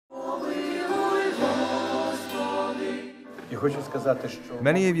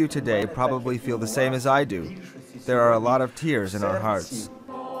Many of you today probably feel the same as I do. There are a lot of tears in our hearts.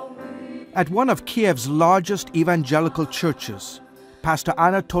 At one of Kiev's largest evangelical churches, Pastor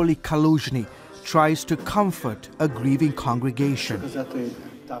Anatoly Kaluzhny tries to comfort a grieving congregation.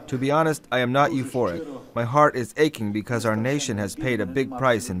 To be honest, I am not euphoric. My heart is aching because our nation has paid a big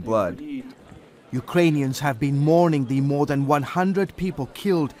price in blood. Ukrainians have been mourning the more than 100 people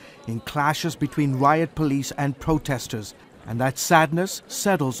killed in clashes between riot police and protesters, and that sadness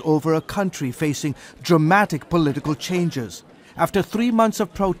settles over a country facing dramatic political changes. After 3 months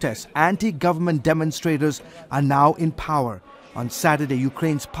of protests, anti-government demonstrators are now in power. On Saturday,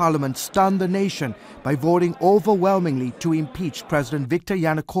 Ukraine's parliament stunned the nation by voting overwhelmingly to impeach President Viktor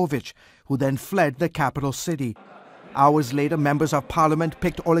Yanukovych, who then fled the capital city. Hours later, members of parliament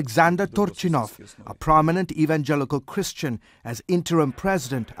picked Oleksandr Turchynov, a prominent evangelical Christian, as interim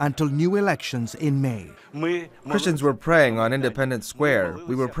president until new elections in May. Christians were praying on Independence Square.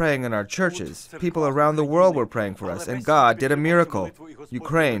 We were praying in our churches. People around the world were praying for us, and God did a miracle.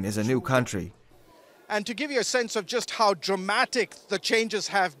 Ukraine is a new country. And to give you a sense of just how dramatic the changes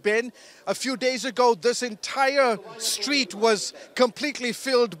have been, a few days ago, this entire street was completely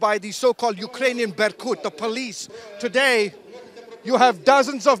filled by the so-called Ukrainian Berkut, the police. Today, you have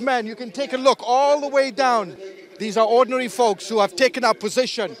dozens of men. You can take a look all the way down. These are ordinary folks who have taken up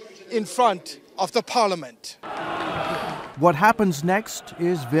position in front of the parliament. What happens next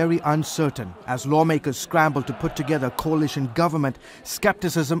is very uncertain. As lawmakers scramble to put together a coalition government,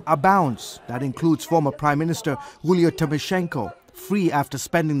 skepticism abounds. That includes former Prime Minister Yulia Tymoshenko, free after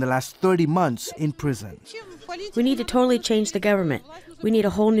spending the last 30 months in prison. We need to totally change the government. We need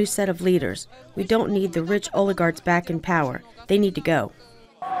a whole new set of leaders. We don't need the rich oligarchs back in power. They need to go.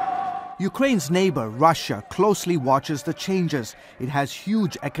 Ukraine's neighbor, Russia, closely watches the changes. It has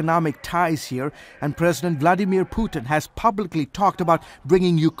huge economic ties here, and President Vladimir Putin has publicly talked about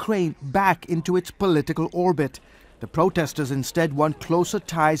bringing Ukraine back into its political orbit. The protesters instead want closer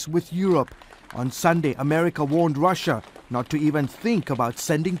ties with Europe. On Sunday, America warned Russia not to even think about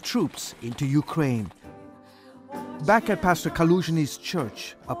sending troops into Ukraine. Back at Pastor Kaluzhny's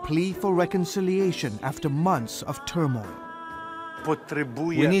church, a plea for reconciliation after months of turmoil.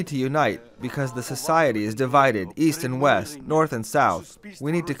 We need to unite because the society is divided east and west, north and south.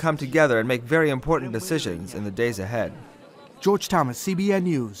 We need to come together and make very important decisions in the days ahead. George Thomas, CBN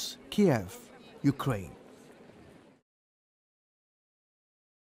News, Kiev, Ukraine.